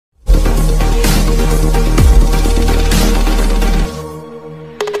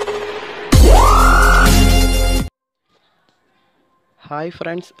Hi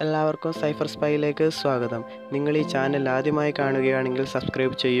friends, എല്ലാവർക്കും cipher സ്പൈയിലേക്ക് സ്വാഗതം. നിങ്ങൾ ഈ ചാനൽ ആദ്യമായി കാണുകയാണെങ്കിൽ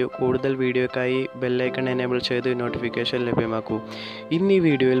സബ്സ്ക്രൈബ് ചെയ്യൂ. കൂടുതൽ വീഡിയോയ്ക്കായി ബെല്ലൈക്കൺ എനേബിൾ ചെയ്ത് നോട്ടിഫിക്കേഷൻ ലഭ്യമാക്കൂ. ഇന്ന് ഈ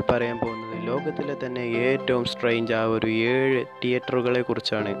വീഡിയോയിൽ പറയാൻ പോകുന്നത് ലോകത്തിലെ തന്നെ ഏറ്റവും സ്ട്രെയിഞ്ച് ആ ഒരു 7 തിയേറ്ററുകളെ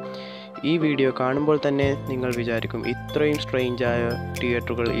കുറിച്ചാണ്. ഈ വീഡിയോ കാണുമ്പോൾ തന്നെ നിങ്ങൾ വിചാരിക്കും, ഇത്രയും സ്ട്രെയിഞ്ചായ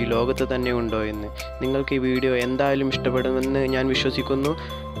തിയേറ്ററുകൾ ഈ ലോകത്ത് തന്നെ ഉണ്ടോ എന്ന്. നിങ്ങൾക്ക് ഈ വീഡിയോ എന്തായാലും ഇഷ്ടപ്പെടുമെന്ന് ഞാൻ വിശ്വസിക്കുന്നു.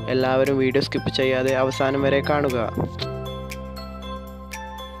 എല്ലാവരും വീഡിയോ സ്കിപ്പ് ചെയ്യാതെ അവസാനം വരെ കാണുക.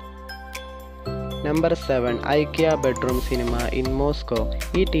 Number 7, IKEA bedroom cinema in Moscow.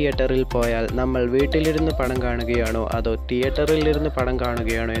 ഈ തിയേറ്ററിൽ പോയാൽ നമ്മൾ വീട്ടിലിരുന്ന് പടം കാണുകയാണോ അതോ തിയേറ്ററിലിരുന്ന് പടം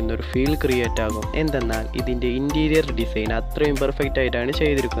കാണുകയാണോ എന്നൊരു ഫീൽ ക്രിയേറ്റ് ആകും. എന്തെന്നാൽ ഇതിൻ്റെ ഇൻറ്റീരിയർ ഡിസൈൻ അത്രയും പെർഫെക്റ്റ് ആയിട്ടാണ്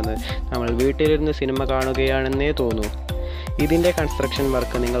ചെയ്തിരിക്കുന്നത്. നമ്മൾ വീട്ടിലിരുന്ന് സിനിമ കാണുകയാണെന്നേ തോന്നൂ. ഇതിൻ്റെ കൺസ്ട്രക്ഷൻ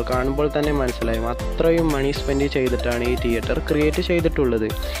വർക്ക് നിങ്ങൾ കാണുമ്പോൾ തന്നെ മനസ്സിലായും. അത്രയും മണി സ്പെൻഡ് ചെയ്തിട്ടാണ് ഈ തിയേറ്റർ ക്രിയേറ്റ് ചെയ്തിട്ടുള്ളത്.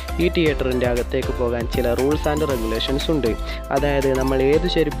 ഈ തിയേറ്ററിൻ്റെ അകത്തേക്ക് പോകാൻ ചില റൂൾസ് ആൻഡ് റെഗുലേഷൻസ് ഉണ്ട്. അതായത് നമ്മൾ ഏത്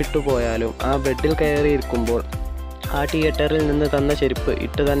ചെരുപ്പിട്ട് പോയാലും ആ ബെഡിൽ കയറിയിരിക്കുമ്പോൾ ആ തിയേറ്ററിൽ നിന്ന് തന്ന ചെരുപ്പ്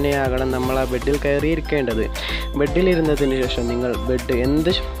ഇട്ട് തന്നെയാകണം നമ്മൾ ആ ബെഡിൽ കയറിയിരിക്കേണ്ടത്. ബെഡിലിരുന്നതിന് ശേഷം നിങ്ങൾ ബെഡ്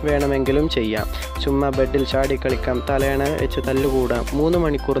എന്ത് വേണമെങ്കിലും ചെയ്യാം. ചുമ്മാ ബെഡിൽ ചാടിക്കളിക്കാം, തലയണ വെച്ച് തല്ലുകൂടാം. 3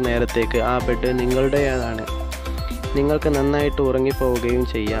 മണിക്കൂർ നേരത്തേക്ക് ആ ബെഡ് നിങ്ങളുടേതാണ്. നിങ്ങൾക്ക് നന്നായിട്ട് ഉറങ്ങിപ്പോവുകയും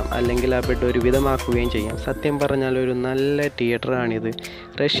ചെയ്യാം, അല്ലെങ്കിൽ ആ ബെഡ് ഒരു വിധമാക്കുകയും ചെയ്യാം. സത്യം പറഞ്ഞാൽ ഒരു നല്ല തിയേറ്ററാണിത്.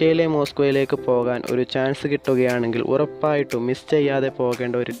 റഷ്യയിലെ മോസ്കോയിലേക്ക് പോകാൻ ഒരു ചാൻസ് കിട്ടുകയാണെങ്കിൽ ഉറപ്പായിട്ടും മിസ് ചെയ്യാതെ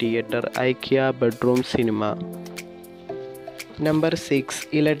പോകേണ്ട ഒരു theatre IKEA bedroom cinema. Number 6,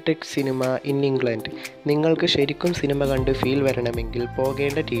 electric cinema in England. നിങ്ങൾക്ക് ശരിക്കും സിനിമ കണ്ട് ഫീൽ വരണമെങ്കിൽ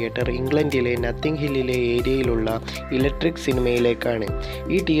പോകേണ്ട തിയേറ്റർ ഇംഗ്ലണ്ടിലെ നത്തിങ് ഹില്ലിലെ ഏരിയയിലുള്ള ഇലക്ട്രിക് സിനിമയിലേക്കാണ്.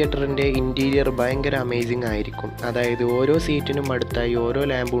 ഈ തിയേറ്ററിൻ്റെ ഇൻറ്റീരിയർ ഭയങ്കര അമേസിംഗ് ആയിരിക്കും. അതായത് ഓരോ സീറ്റിനും അടുത്തായി ഓരോ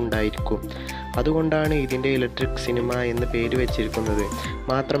ലാമ്പും ഉണ്ടായിരിക്കും. അതുകൊണ്ടാണ് ഇതിൻ്റെ ഇലക്ട്രിക് സിനിമ എന്ന് പേര് വെച്ചിരിക്കുന്നത്.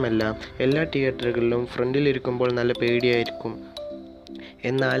 മാത്രമല്ല എല്ലാ തിയേറ്ററുകളിലും ഫ്രണ്ടിലിരിക്കുമ്പോൾ നല്ല പേടിയായിരിക്കും.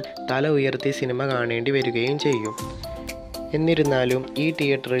 എന്നാൽ തല ഉയർത്തി സിനിമ കാണേണ്ടി വരികയും ചെയ്യും. എന്നിരുന്നാലും ഈ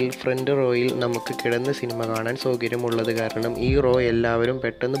തിയേറ്ററിൽ ഫ്രണ്ട് റോയിൽ നമുക്ക് കിടന്ന് സിനിമ കാണാൻ സൗകര്യമുള്ളത് കാരണം ഈ റോ എല്ലാവരും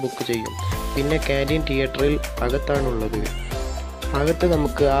പെട്ടെന്ന് ബുക്ക് ചെയ്യും. പിന്നെ ക്യാൻറ്റീൻ തിയേറ്ററിൽ അകത്താണുള്ളത്. അകത്ത്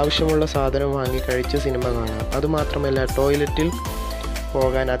നമുക്ക് ആവശ്യമുള്ള സാധനം വാങ്ങി കഴിച്ച് സിനിമ കാണാം. അതുമാത്രമല്ല, ടോയ്ലറ്റിൽ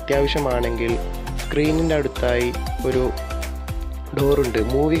പോകാൻ അത്യാവശ്യമാണെങ്കിൽ സ്ക്രീനിൻ്റെ അടുത്തായി ഒരു ഡോറുണ്ട്.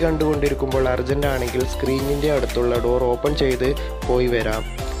 മൂവി കണ്ടുകൊണ്ടിരിക്കുമ്പോൾ അർജൻ്റ് ആണെങ്കിൽ സ്ക്രീനിൻ്റെ അടുത്തുള്ള ഡോർ ഓപ്പൺ ചെയ്ത് പോയി വരാം.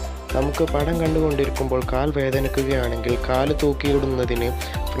 നമുക്ക് പടം കണ്ടുകൊണ്ടിരിക്കുമ്പോൾ കാൽ വേദനിക്കുകയാണെങ്കിൽ കാല് തൂക്കിയിടുന്നതിന്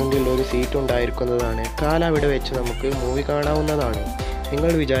ഫ്രണ്ടിൽ ഒരു സീറ്റ് ഉണ്ടായിരിക്കുന്നതാണ്. കാൽ അവിടെ വെച്ച് നമുക്ക് മൂവി കാണാവുന്നതാണ്.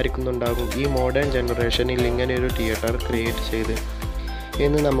 നിങ്ങൾ വിചാരിക്കുന്നുണ്ടാകും, ഈ മോഡേൺ ജനറേഷനിൽ ഇങ്ങനെയൊരു തിയേറ്റർ ക്രിയേറ്റ് ചെയ്ത്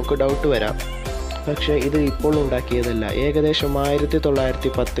എന്ന് നമുക്ക് ഡൗട്ട് വരാം. പക്ഷേ ഇത് ഇപ്പോൾ ഉണ്ടാക്കിയതല്ല. ഏകദേശം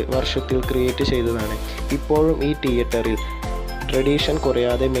 1910 വർഷത്തിൽ ക്രിയേറ്റ് ചെയ്തതാണ്. ഇപ്പോഴും ഈ തിയേറ്ററിൽ ട്രഡീഷൻ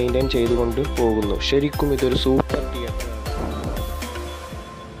കുറയാതെ മെയിൻറ്റെയിൻ ചെയ്തുകൊണ്ട് പോകുന്നു. ശരിക്കും ഇതൊരു super theatre.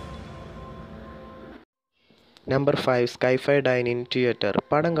 Number 5, sci-fi dining theatre.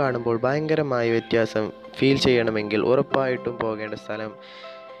 പടം കാണുമ്പോൾ ഭയങ്കരമായ വ്യത്യാസം ഫീൽ ചെയ്യണമെങ്കിൽ ഉറപ്പായിട്ടും പോകേണ്ട സ്ഥലം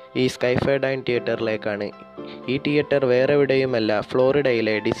ഈ സ്കൈഫൈ ഡൈൻ തിയേറ്ററിലേക്കാണ്. ഈ തിയേറ്റർ വേറെ എവിടെയുമല്ല,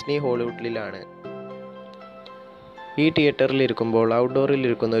 ഫ്ലോറിഡയിലെ ഡിസ്നി ഹോളിവുഡിലാണ്. ഈ തിയേറ്ററിൽ ഇരിക്കുമ്പോൾ ഔട്ട്ഡോറിൽ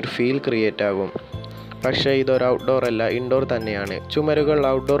ഇരിക്കുന്ന ഒരു ഫീൽ ക്രിയേറ്റ് ആകും. പക്ഷേ ഇതൊരു ഔട്ട്ഡോർ അല്ല, ഇൻഡോർ തന്നെയാണ്. ചുമരുകൾ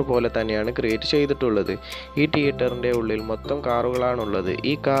ഔട്ട്ഡോർ പോലെ തന്നെയാണ് ക്രിയേറ്റ് ചെയ്തിട്ടുള്ളത്. ഈ തിയേറ്ററിൻ്റെ ഉള്ളിൽ മൊത്തം കാറുകളാണുള്ളത്.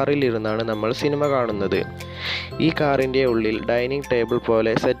 ഈ കാറിൽ ഇരുന്നാണ് നമ്മൾ സിനിമ കാണുന്നത്. ഈ കാറിൻ്റെ ഉള്ളിൽ ഡൈനിങ് ടേബിൾ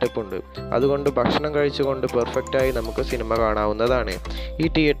പോലെ സെറ്റപ്പ് ഉണ്ട്. അതുകൊണ്ട് ഭക്ഷണം കഴിച്ചുകൊണ്ട് പെർഫെക്റ്റായി നമുക്ക് സിനിമ കാണാവുന്നതാണ്. ഈ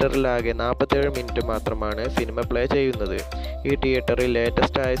തിയേറ്ററിൽ ആകെ 47 മിനിറ്റ് മാത്രമാണ് സിനിമ പ്ലേ ചെയ്യുന്നത്. ഈ തിയേറ്ററിൽ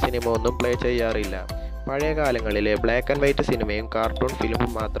ലേറ്റസ്റ്റ് ആയ സിനിമ ഒന്നും പ്ലേ ചെയ്യാറില്ല. പഴയ കാലങ്ങളിലെ ബ്ലാക്ക് ആൻഡ് വൈറ്റ് സിനിമയും കാർട്ടൂൺ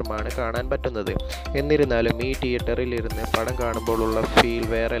ഫിലിമും മാത്രമാണ് കാണാൻ പറ്റുന്നത്. എന്നിരുന്നാലും ഈ തിയേറ്ററിൽ ഇരുന്ന് പടം കാണുമ്പോഴുള്ള ഫീൽ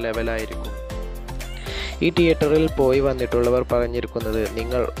വേറെ ലെവലായിരിക്കും. ഈ തിയേറ്ററിൽ പോയി വന്നിട്ടുള്ളവർ പറഞ്ഞിരിക്കുന്നത്,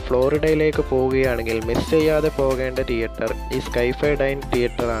 നിങ്ങൾ ഫ്ലോറിഡയിലേക്ക് പോവുകയാണെങ്കിൽ മിസ് ചെയ്യാതെ പോകേണ്ട തിയേറ്റർ ഈ സ്കൈഫൈ ഡൈൻ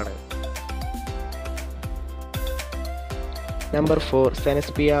തിയേറ്ററാണ്. Number 4,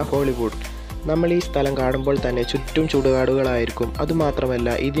 സെനസ്പിയ Hollywood. നമ്മൾ ഈ സ്ഥലം കാണുമ്പോൾ തന്നെ ചുറ്റും ചുടുകാടുകളായിരിക്കും. അതുമാത്രമല്ല,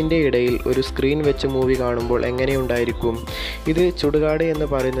 ഇതിൻ്റെ ഇടയിൽ ഒരു സ്ക്രീൻ വെച്ച് മൂവി കാണുമ്പോൾ എങ്ങനെയുണ്ടായിരിക്കും? ഇത് ചുടുകാട് എന്ന്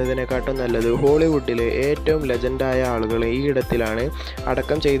പറയുന്നതിനെക്കാട്ടും നല്ലത് ഹോളിവുഡിലെ ഏറ്റവും ലെജൻഡായ ആളുകളെ ഈ ഇടത്തിലാണ്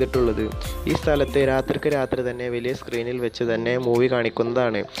അടക്കം ചെയ്തിട്ടുള്ളത്. ഈ സ്ഥലത്ത് രാത്രിക്ക് രാത്രി തന്നെ വലിയ സ്ക്രീനിൽ വെച്ച് തന്നെ മൂവി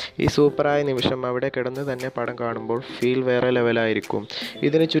കാണിക്കുന്നതാണ്. ഈ സൂപ്പറായ നിമിഷം അവിടെ കിടന്ന് തന്നെ പടം കാണുമ്പോൾ ഫീൽ വേറെ ലെവലായിരിക്കും.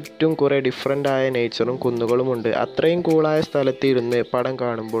 ഇതിന് ചുറ്റും കുറേ ഡിഫറൻ്റായ നേച്ചറും കുന്നുകളുമുണ്ട്. അത്രയും കൂളായ സ്ഥലത്ത് ഇരുന്ന് പടം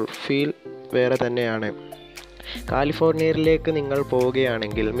കാണുമ്പോൾ ഫീൽ വേറെ തന്നെയാണ്. കാലിഫോർണിയയിലേക്ക് നിങ്ങൾ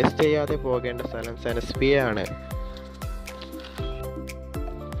പോവുകയാണെങ്കിൽ മിസ് ചെയ്യാതെ പോകേണ്ട സ്ഥലം സെനസ്പിയ ആണ്.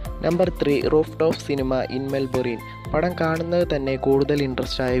 Number 3 roof top cinema in മെൽബറിൻ. പടം കാണുന്നത് തന്നെ കൂടുതൽ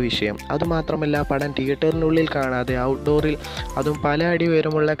ഇൻട്രസ്റ്റ് ആയ വിഷയം. അതുമാത്രമല്ല പടം തിയേറ്ററിനുള്ളിൽ കാണാതെ ഔട്ട്ഡോറിൽ, അതും പല അടി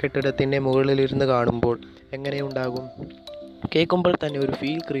ഉയരമുള്ള കെട്ടിടത്തിൻ്റെ മുകളിലിരുന്ന് കാണുമ്പോൾ എങ്ങനെയുണ്ടാകും? കേൾക്കുമ്പോൾ തന്നെ ഒരു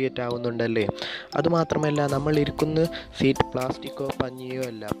ഫീൽ ക്രിയേറ്റ് ആവുന്നുണ്ടല്ലേ? അതുമാത്രമല്ല നമ്മൾ ഇരിക്കുന്ന സീറ്റ് പ്ലാസ്റ്റിക്കോ പഞ്ഞിയോ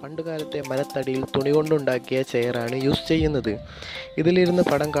അല്ല, പണ്ടുകാലത്തെ മരത്തടിയിൽ തുണി കൊണ്ടുണ്ടാക്കിയ ചെയറാണ് യൂസ് ചെയ്യുന്നത്. ഇതിലിരുന്ന്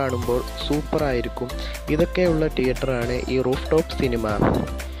പടം കാണുമ്പോൾ സൂപ്പറായിരിക്കും. ഇതൊക്കെയുള്ള തിയേറ്ററാണ് ഈ റൂഫ് ടോപ്പ് സിനിമ.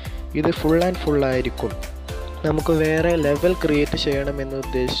 ഇത് ഫുൾ ആൻഡ് ഫുള്ളായിരിക്കും. നമുക്ക് വേറെ ലെവൽ ക്രിയേറ്റ് ചെയ്യണമെന്ന്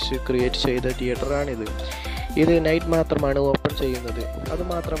ഉദ്ദേശിച്ച് ക്രിയേറ്റ് ചെയ്ത തിയേറ്ററാണിത്. ഇത് നൈറ്റ് മാത്രമാണ് ഓപ്പൺ ചെയ്യുന്നത്.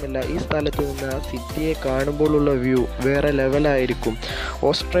 അതുമാത്രമല്ല ഈ സ്ഥലത്ത് നിന്ന് ആ സിറ്റിയെ കാണുമ്പോഴുള്ള വ്യൂ വേറെ ലെവലായിരിക്കും.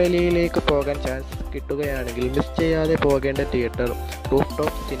 ഓസ്ട്രേലിയയിലേക്ക് പോകാൻ ചാൻസ് കിട്ടുകയാണെങ്കിൽ മിസ് ചെയ്യാതെ പോകേണ്ട തിയേറ്റർ റൂഫ്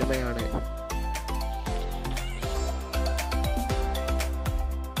ടോപ്പ് സിനിമയാണ്.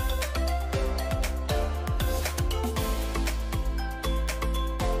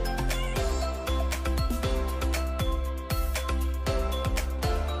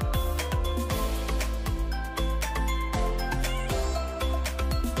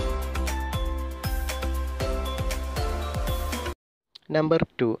 നമ്പർ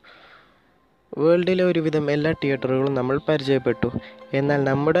 2, വേൾഡിലെ ഒരുവിധം എല്ലാ തിയേറ്ററുകളും നമ്മൾ പരിചയപ്പെട്ടു. എന്നാൽ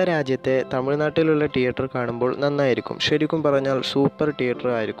നമ്മുടെ രാജ്യത്തെ തമിഴ്നാട്ടിലുള്ള തിയേറ്റർ കാണുമ്പോൾ നന്നായിരിക്കും. ശരിക്കും പറഞ്ഞാൽ സൂപ്പർ തിയേറ്റർ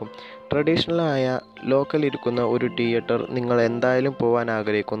ആയിരിക്കും. ട്രഡീഷണലായ ലോക്കൽ ഇരിക്കുന്ന ഒരു തിയേറ്റർ നിങ്ങൾ എന്തായാലും പോകാൻ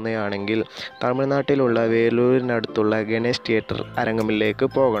ആഗ്രഹിക്കുന്നതാണെങ്കിൽ തമിഴ്നാട്ടിലുള്ള വേലൂരിനടുത്തുള്ള ഗണേഷ് തിയേറ്റർ അരങ്ങമിലേക്ക്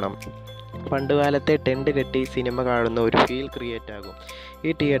പോകണം. പണ്ടുകാലത്തെ ടെൻറ്റ് കെട്ടി സിനിമ കാണുന്ന ഒരു ഫീൽ ക്രിയേറ്റ് ആകും.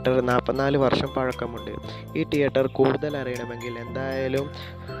 ഈ തിയേറ്റർ 44 വർഷം പഴക്കമുണ്ട്. ഈ തിയേറ്റർ കൂടുതൽ അറിയണമെങ്കിൽ എന്തായാലും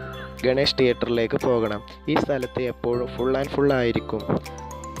ഗണേഷ് തിയേറ്ററിലേക്ക് പോകണം. ഈ സ്ഥലത്ത് എപ്പോഴും ഫുൾ ആൻഡ് ഫുൾ ആയിരിക്കും.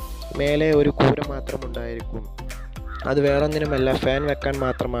 മേലെ ഒരു കൂര മാത്രം ഉണ്ടായിരിക്കും. അത് വേറൊന്നിനുമല്ല, ഫാൻ വെക്കാൻ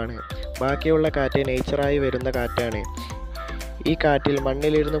മാത്രമാണ്. ബാക്കിയുള്ള കാറ്റ് നേച്ചറായി വരുന്ന കാറ്റാണ്. ഈ കാറ്റിൽ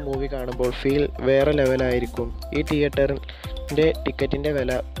മണ്ണിലിരുന്ന് മൂവി കാണുമ്പോൾ ഫീൽ വേറെ ലെവലായിരിക്കും. ഈ തിയേറ്ററിൻ്റെ ടിക്കറ്റിൻ്റെ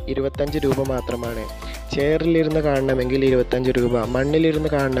വില 25 രൂപ മാത്രമാണ്. ചെയറിലിരുന്ന് കാണണമെങ്കിൽ 25 രൂപ, മണ്ണിലിരുന്ന്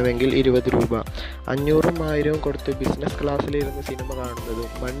കാണണമെങ്കിൽ 20 രൂപ. 500ഉം 1000ഉം കൊടുത്ത് ബിസിനസ് ക്ലാസ്സിലിരുന്ന് സിനിമ കാണുന്നതും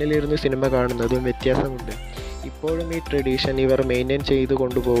മണ്ണിലിരുന്ന് സിനിമ കാണുന്നതും വ്യത്യാസമുണ്ട്. ഇപ്പോഴും ഈ ട്രഡീഷൻ ഇവർ മെയിൻറ്റെയിൻ ചെയ്തു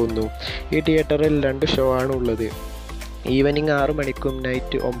കൊണ്ടുപോകുന്നു. ഈ തിയേറ്ററിൽ 2 ഷോ ആണ് ഉള്ളത്. ഈവനിങ് 6 മണിക്കും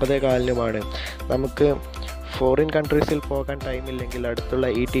നൈറ്റ് 9:15-നുമാണ്. നമുക്ക് ഫോറിൻ കൺട്രീസിൽ പോകാൻ ടൈമില്ലെങ്കിൽ അടുത്തുള്ള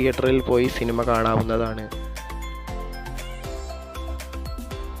ഈ തിയേറ്ററിൽ പോയി സിനിമ കാണാവുന്നതാണ്.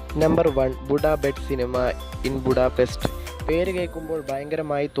 Number 1 Budapest cinema in Budapest. പേര് കേൾക്കുമ്പോൾ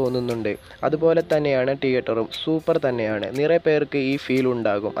ഭയങ്കരമായി തോന്നുന്നുണ്ട്. അതുപോലെ തന്നെയാണ് തിയേറ്ററും, സൂപ്പർ തന്നെയാണ്. നിറയെ പേർക്ക് ഈ ഫീൽ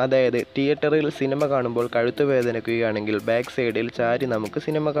ഉണ്ടാകും. അതായത് തിയേറ്ററിൽ സിനിമ കാണുമ്പോൾ കഴുത്ത് വേദനിക്കുകയാണെങ്കിൽ ബാക്ക് സൈഡിൽ ചാരി നമുക്ക്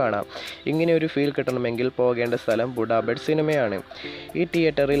സിനിമ കാണാം. ഇങ്ങനെ ഒരു ഫീൽ കിട്ടണമെങ്കിൽ പോകേണ്ട സ്ഥലം ബുഡാപെസ്റ്റ് സിനിമയാണ്. ഈ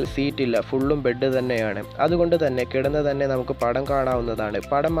തിയേറ്ററിൽ സീറ്റില്ല, ഫുള്ളും ബെഡ് തന്നെയാണ്. അതുകൊണ്ട് തന്നെ കിടന്ന് തന്നെ നമുക്ക് പടം കാണാവുന്നതാണ്.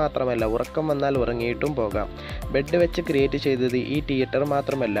 പടം മാത്രമല്ല, ഉറക്കം വന്നാൽ ഉറങ്ങിയിട്ടും പോകാം. ബെഡ് വെച്ച് ക്രിയേറ്റ് ചെയ്തത് ഈ തിയേറ്റർ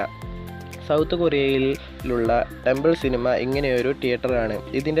മാത്രമല്ല, സൗത്ത് കൊറിയയിലുള്ള ടെമ്പിൾ സിനിമ ഇങ്ങനെയൊരു തിയേറ്ററാണ്.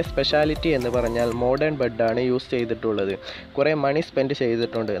 ഇതിൻ്റെ സ്പെഷ്യാലിറ്റി എന്ന് പറഞ്ഞാൽ മോഡേൺ ബെഡാണ് യൂസ് ചെയ്തിട്ടുള്ളത്. കുറേ മണി സ്പെൻഡ്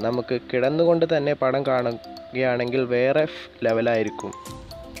ചെയ്തിട്ടുണ്ട്. നമുക്ക് കിടന്നുകൊണ്ട് തന്നെ പടം കാണുകയാണെങ്കിൽ വേറെ ലെവലായിരിക്കും.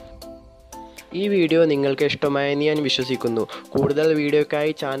 ഈ വീഡിയോ നിങ്ങൾക്ക് ഇഷ്ടമായെന്ന് ഞാൻ വിശ്വസിക്കുന്നു. കൂടുതൽ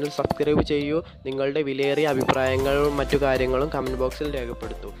വീഡിയോയ്ക്കായി ചാനൽ സബ്സ്ക്രൈബ് ചെയ്യൂ. നിങ്ങളുടെ വിലയേറിയ അഭിപ്രായങ്ങളും മറ്റു കാര്യങ്ങളും കമൻറ്റ് ബോക്സിൽ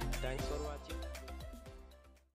രേഖപ്പെടുത്തൂ.